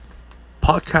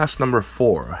Podcast number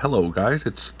 4. Hello, guys.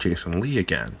 It's Jason Lee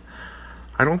again.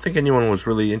 I don't think anyone was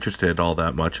really interested all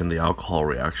that much in the alcohol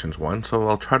reactions one, so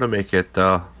I'll try to make it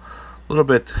a little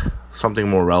bit something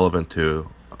more relevant to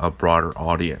a broader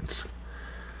audience.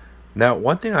 Now,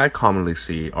 one thing I commonly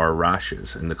see are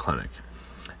rashes in the clinic.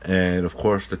 And, of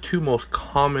course, the two most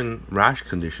common rash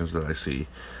conditions that I see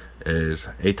is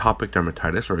atopic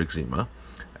dermatitis or eczema.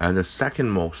 And the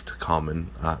second most common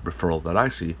referral that I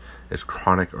see is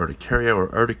chronic urticaria or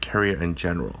urticaria in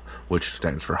general, which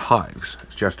stands for hives.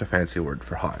 It's just a fancy word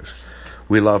for hives.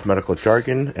 We love medical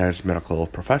jargon as medical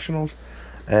professionals,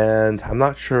 and I'm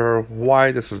not sure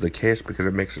why this is the case because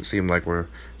it makes it seem like we're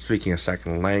speaking a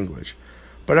second language.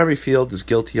 But every field is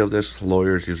guilty of this.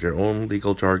 Lawyers use their own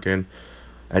legal jargon.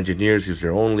 Engineers use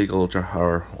their own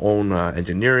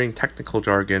engineering technical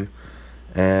jargon.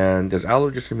 And as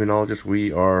allergists and immunologists,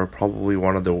 we are probably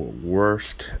one of the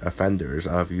worst offenders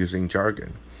of using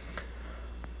jargon.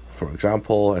 For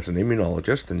example, as an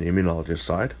immunologist, on the immunologist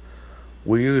side,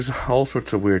 we use all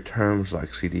sorts of weird terms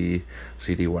like CD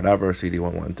whatever,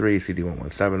 CD113,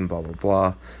 CD117, blah, blah,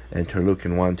 blah,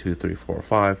 interleukin 1, 2, 3, 4,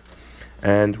 5.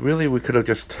 And really, we could have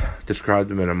just described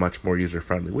them in a much more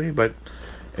user-friendly way, but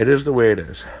it is the way it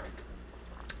is.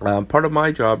 Part of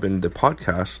my job in the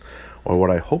podcast, or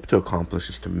what I hope to accomplish,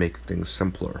 is to make things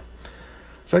simpler.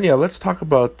 So let's talk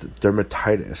about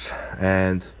dermatitis.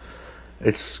 And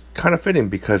it's kind of fitting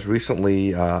because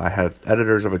recently I had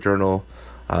editors of a journal,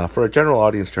 for a general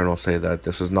audience journal, say that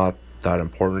this is not that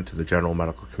important to the general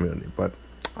medical community. But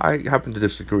I happen to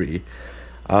disagree.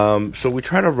 So we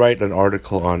try to write an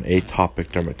article on atopic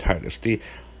dermatitis.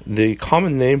 The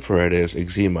common name for it is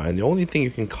eczema, and the only thing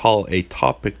you can call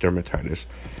atopic dermatitis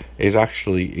is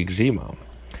actually eczema.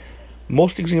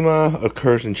 Most eczema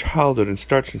occurs in childhood and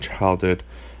starts in childhood,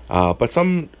 but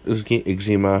some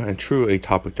eczema and true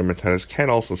atopic dermatitis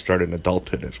can also start in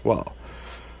adulthood as well.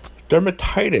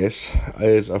 Dermatitis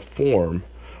is a form,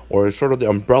 or is sort of the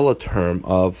umbrella term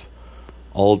of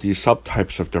all these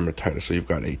subtypes of dermatitis. So you've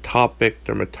got atopic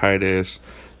dermatitis,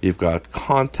 you've got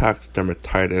contact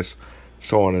dermatitis,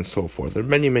 so on and so forth. There are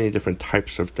many, many different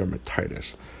types of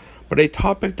dermatitis. But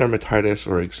atopic dermatitis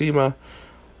or eczema,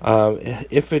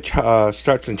 if it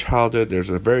starts in childhood,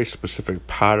 there's a very specific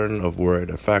pattern of where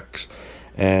it affects.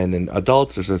 And in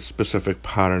adults, there's a specific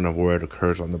pattern of where it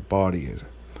occurs on the body.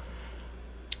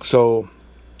 So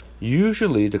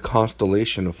usually the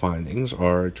constellation of findings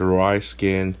are dry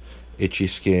skin, itchy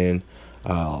skin,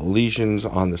 lesions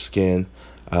on the skin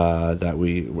that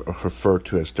we refer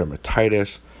to as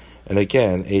dermatitis. And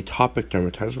again, atopic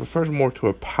dermatitis refers more to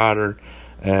a pattern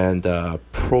and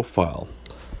profile.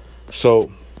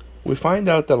 So we find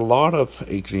out that a lot of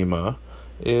eczema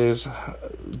is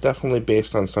definitely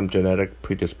based on some genetic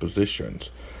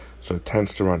predispositions. So it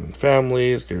tends to run in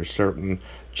families. There are certain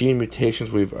gene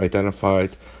mutations we've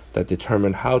identified that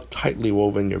determine how tightly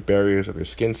woven your barriers of your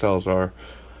skin cells are.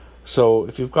 So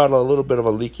if you've got a little bit of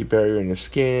a leaky barrier in your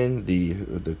skin, the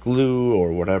glue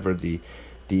or whatever, the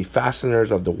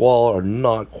fasteners of the wall are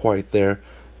not quite there,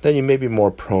 then you may be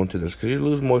more prone to this because you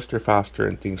lose moisture faster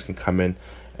and things can come in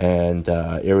and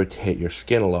irritate your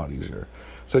skin a lot easier.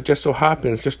 So it just so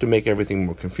happens, just to make everything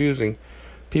more confusing,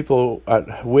 people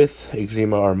with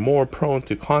eczema are more prone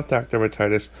to contact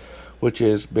dermatitis, which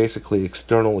is basically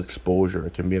external exposure.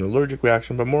 It can be an allergic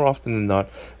reaction, but more often than not,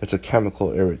 it's a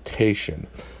chemical irritation.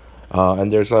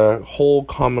 And there's a whole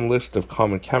common list of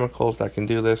common chemicals that can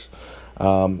do this.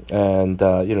 I'll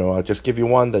just give you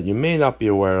one that you may not be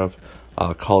aware of,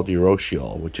 called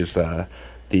urushiol, which is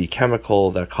the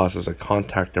chemical that causes a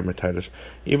contact dermatitis,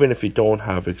 even if you don't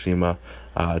have eczema,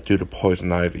 due to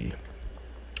poison ivy.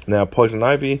 Now, poison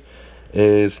ivy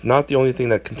is not the only thing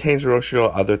that contains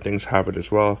urushiol. Other things have it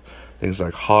as well. Things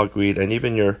like hogweed, and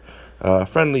even your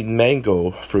friendly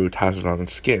mango fruit has it on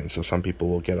its skin. So some people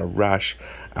will get a rash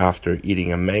after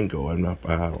eating a mango,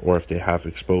 or if they have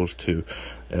exposed to,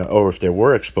 or if they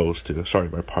were exposed to. Sorry,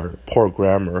 my poor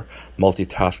grammar,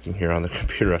 multitasking here on the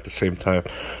computer at the same time.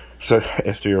 So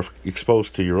if you're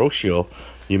exposed to urushiol,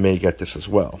 you may get this as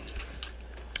well.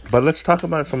 But let's talk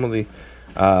about some of the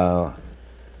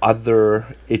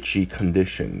other itchy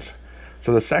conditions.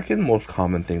 So the second most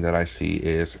common thing that I see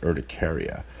is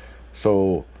urticaria.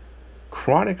 So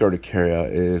chronic urticaria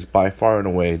is by far and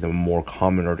away the more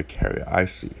common urticaria I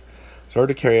see. So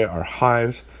urticaria are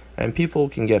hives, and people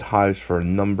can get hives for a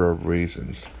number of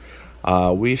reasons.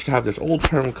 We used to have this old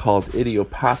term called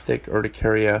idiopathic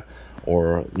urticaria,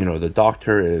 or, the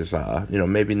doctor is,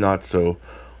 maybe not so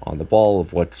on the ball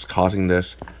of what's causing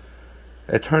this.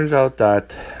 It turns out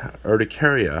that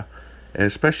urticaria,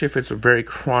 especially if it's very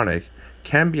chronic,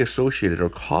 can be associated or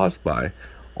caused by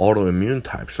autoimmune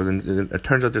types. So then it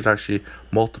turns out there's actually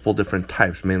multiple different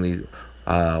types, mainly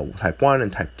type 1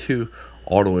 and type 2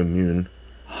 autoimmune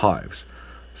hives.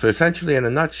 So essentially, in a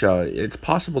nutshell, it's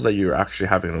possible that you're actually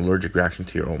having an allergic reaction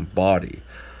to your own body.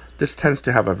 This tends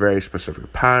to have a very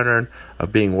specific pattern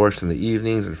of being worse in the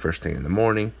evenings and first thing in the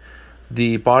morning.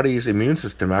 The body's immune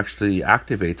system actually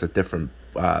activates at different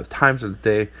times of the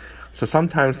day. So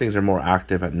sometimes things are more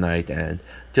active at night, and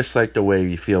just like the way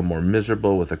you feel more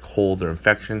miserable with a cold or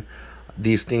infection,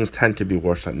 these things tend to be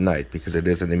worse at night because it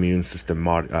is an immune system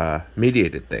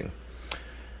mediated thing.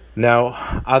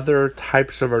 Now, other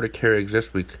types of urticaria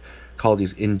exist. We call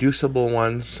these inducible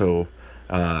ones. So,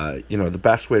 the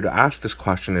best way to ask this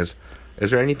question is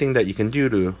there anything that you can do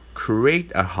to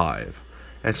create a hive?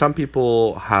 And some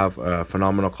people have a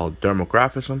phenomenon called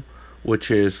dermographism,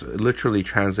 which is literally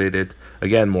translated,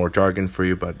 again, more jargon for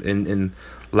you, but in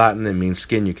Latin it means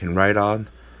skin you can write on.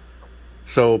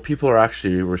 So people are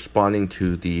actually responding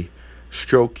to the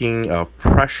stroking of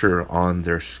pressure on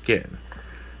their skin.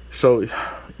 So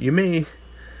you may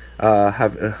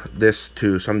have this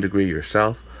to some degree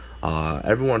yourself.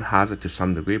 Everyone has it to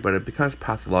some degree, but it becomes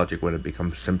pathologic when it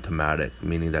becomes symptomatic,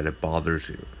 meaning that it bothers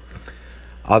you.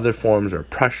 Other forms are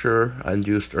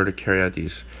pressure-induced urticaria.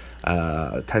 These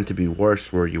tend to be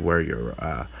worse where you wear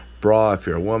your bra if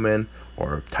you're a woman,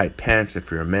 or tight pants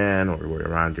if you're a man, or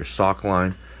around your sock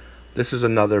line. This is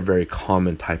another very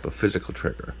common type of physical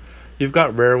trigger. You've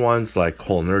got rare ones like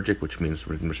cholinergic, which means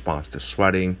in response to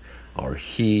sweating, or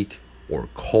heat, or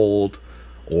cold,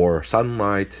 or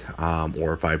sunlight,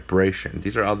 or vibration.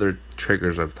 These are other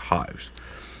triggers of hives.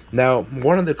 Now,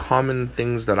 one of the common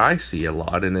things that I see a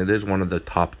lot, and it is one of the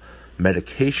top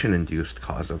medication-induced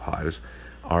cause of hives,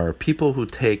 are people who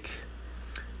take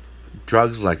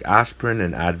drugs like aspirin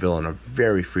and Advil on a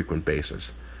very frequent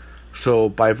basis. So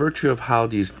by virtue of how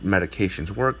these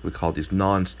medications work, we call these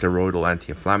non-steroidal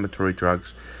anti-inflammatory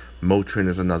drugs. Motrin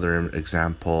is another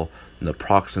example.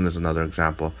 Naproxen is another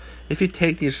example. If you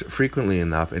take these frequently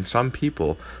enough, in some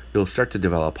people, you'll start to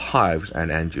develop hives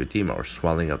and angioedema, or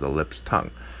swelling of the lips,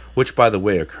 tongue, which, by the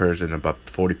way, occurs in about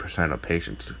 40% of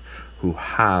patients who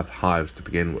have hives to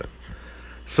begin with.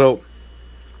 So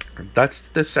that's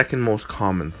the second most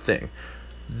common thing.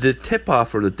 The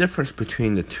tip-off, or the difference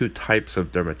between the two types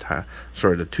of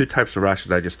the two types of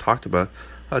rashes I just talked about,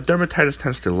 dermatitis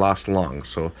tends to last long,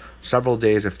 so several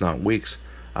days, if not weeks,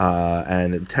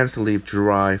 and it tends to leave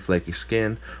dry, flaky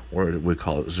skin, or we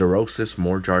call it xerosis,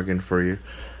 more jargon for you.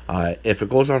 If it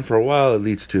goes on for a while, it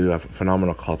leads to a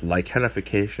phenomenon called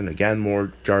lichenification, again,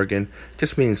 more jargon,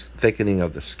 just means thickening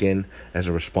of the skin as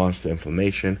a response to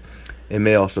inflammation. It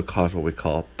may also cause what we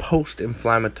call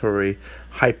post-inflammatory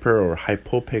hyper or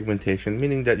hypopigmentation,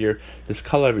 meaning that this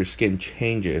color of your skin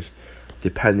changes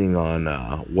depending on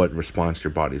what response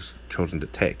your body's chosen to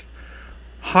take.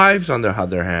 Hives, on the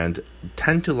other hand,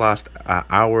 tend to last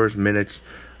hours, minutes,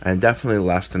 and definitely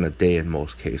less than a day in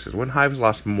most cases. When hives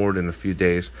last more than a few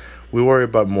days, we worry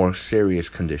about more serious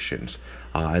conditions,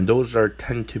 and those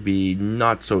tend to be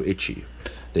not so itchy.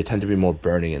 They tend to be more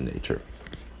burning in nature.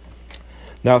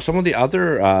 Now, some of the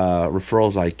other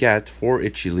referrals I get for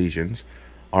itchy lesions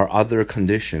are other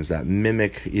conditions that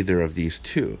mimic either of these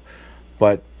two.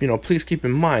 But, please keep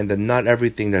in mind that not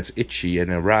everything that's itchy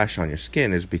and a rash on your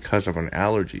skin is because of an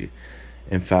allergy.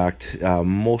 In fact,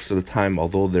 most of the time,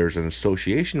 although there's an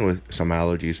association with some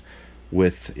allergies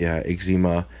with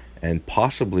eczema and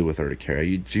possibly with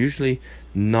urticaria, it's usually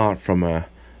not from a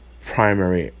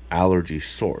primary allergy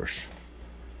source.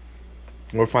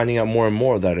 We're finding out more and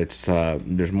more that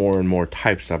there's more and more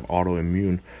types of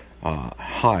autoimmune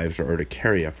hives or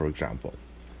urticaria, for example.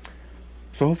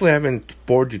 So hopefully I haven't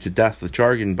bored you to death with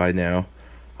jargon by now,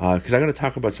 because I'm going to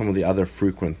talk about some of the other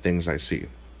frequent things I see.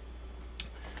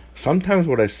 Sometimes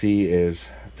what I see is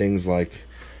things like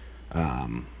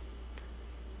that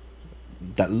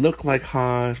look like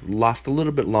hives, last a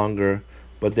little bit longer,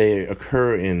 but they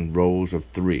occur in rows of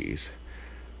threes.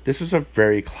 This is a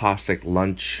very classic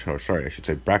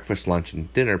breakfast, lunch,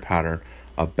 and dinner pattern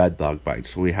of bedbug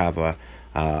bites. So we have a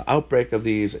outbreak of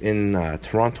these in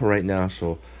Toronto right now.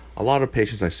 So a lot of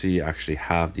patients I see actually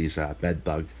have these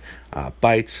bedbug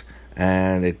bites,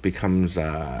 and it becomes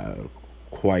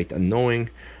quite annoying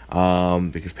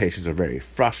because patients are very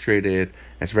frustrated.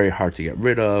 It's very hard to get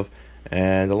rid of,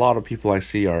 and a lot of people I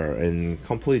see are in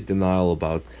complete denial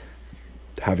about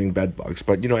having bed bugs.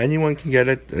 But anyone can get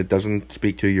it. It doesn't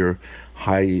speak to your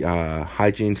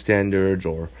hygiene standards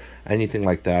or anything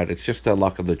like that. It's just the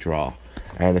luck of the draw.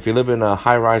 And if you live in a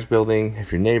high-rise building,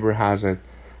 if your neighbor has it,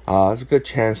 there's a good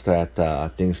chance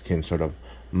that things can sort of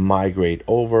migrate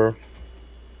over.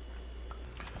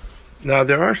 Now,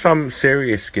 there are some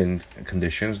serious skin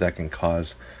conditions that can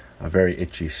cause a very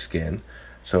itchy skin.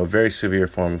 So, a very severe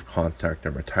form of contact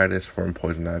dermatitis from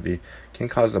poison ivy can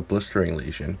cause a blistering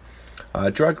lesion.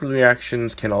 Drug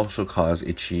reactions can also cause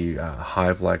itchy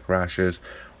hive-like rashes,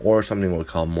 or something we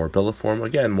call morbilliform.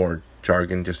 Again, more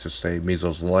jargon just to say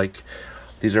measles-like.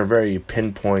 These are very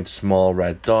pinpoint, small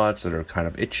red dots that are kind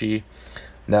of itchy.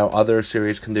 Now, other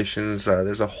serious conditions,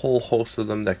 there's a whole host of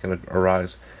them that can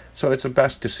arise. So it's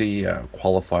best to see a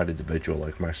qualified individual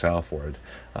like myself or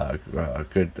a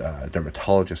good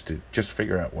dermatologist to just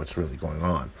figure out what's really going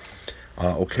on.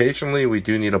 Occasionally, we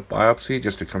do need a biopsy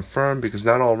just to confirm, because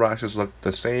not all rashes look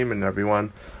the same in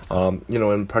everyone.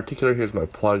 In particular, here's my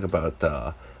plug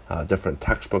about different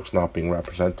textbooks not being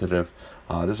representative.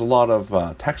 There's a lot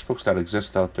of textbooks that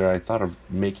exist out there. I thought of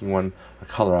making a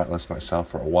color atlas myself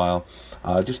for a while,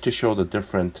 just to show the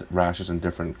different rashes and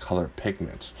different color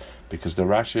pigments, because the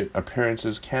rash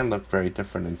appearances can look very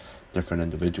different in different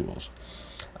individuals.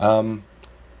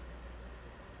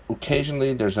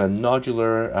 Occasionally, there's a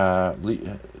nodular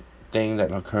thing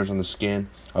that occurs on the skin.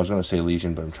 I was going to say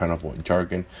lesion, but I'm trying to avoid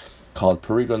jargon. Called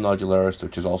prurigo nodularis,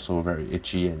 which is also very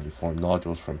itchy, and you form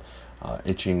nodules from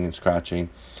itching and scratching.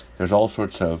 There's all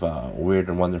sorts of weird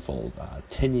and wonderful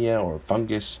tinea or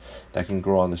fungus that can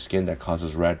grow on the skin that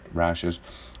causes red rashes.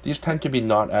 These tend to be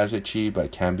not as itchy,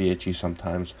 but can be itchy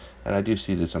sometimes, and I do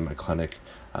see this in my clinic,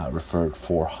 referred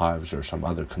for hives or some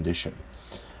other condition.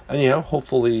 And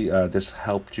hopefully this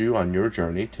helped you on your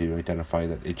journey to identify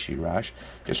that itchy rash.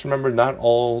 Just remember, not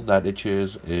all that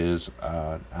itches is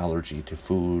allergy to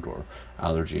food or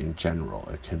allergy in general.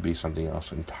 It can be something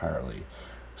else entirely.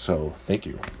 So, thank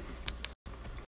you.